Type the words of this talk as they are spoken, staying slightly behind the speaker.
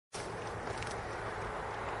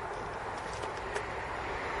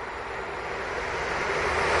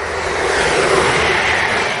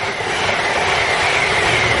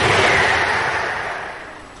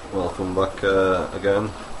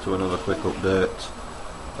to another quick update.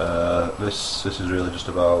 This is really just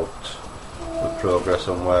about the progress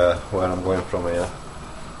on where I'm going from here.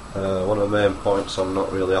 One of the main points I'm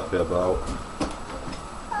not really happy about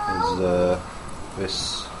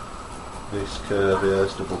is this curve here,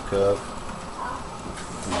 this double curve.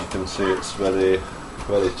 As you can see, it's very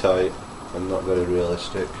tight and not very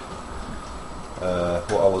realistic.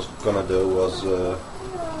 What I was gonna do was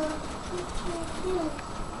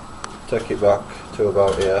take it back to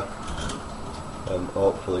about here and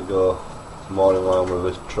hopefully go more in line with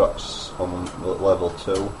the tracks on level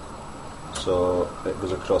 2, so it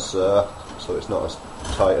goes across there, so it's not as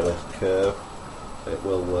tight a curve. It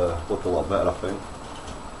will look a lot better, I think.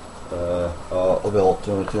 Our other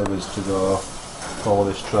alternative is to go follow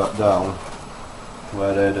this track down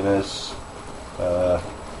where Aiden is,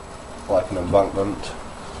 like an embankment,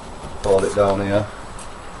 follow it down here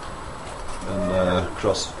and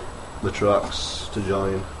cross the tracks to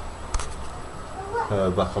join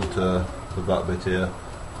back onto the back bit here,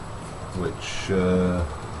 which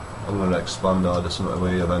I'm going to expand or do something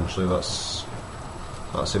with eventually. That's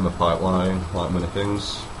in my pipeline, like many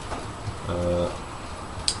things. I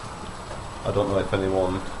don't know if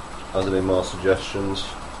anyone has any more suggestions.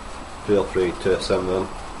 Feel free to send them.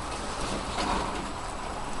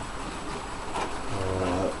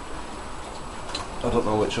 I don't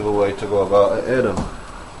know which other way to go about it. Aiden,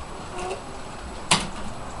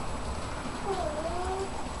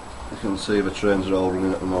 you can see the trains are all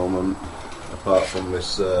running at the moment, apart from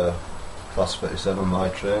this Class 37, my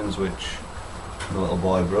trains, which the little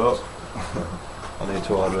boy broke. I need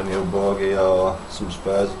to order a new bogie or some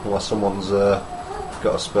spares, unless someone's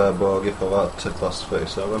got a spare bogie for that to Class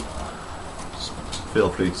 37. Just feel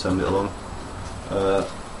free to send it along.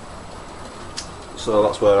 So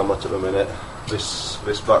that's where I'm at the minute. This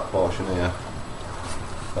back portion here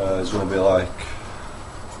is going to be like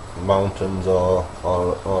mountains or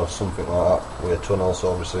something like that with a tunnel,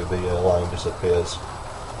 so obviously the line disappears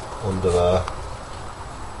under there.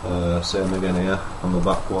 Same again here on the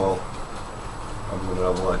back wall. I'm going to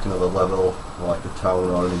have like another level, like a town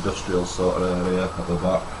or an industrial sort of area at the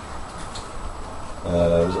back.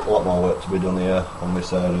 There's a lot more work to be done here on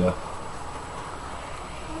this area.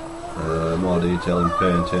 More detailing,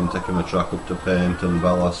 painting, taking the track up to paint and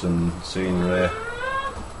ballast and scenery,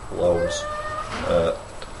 loads.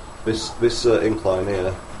 This incline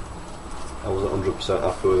here, I wasn't 100%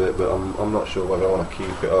 happy with it, but I'm not sure whether I want to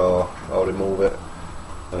keep it or remove it.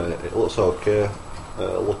 It looks okay.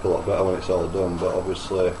 It'll look a lot better when it's all done, but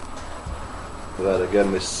obviously, then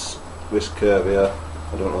again, this curve here,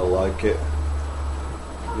 I don't really like it.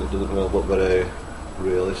 It doesn't really look very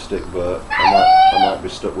realistic, but I might be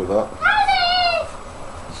stuck with that.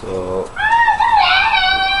 So,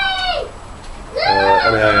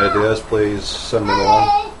 any ideas, please send them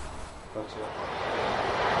along. Thanks a lot.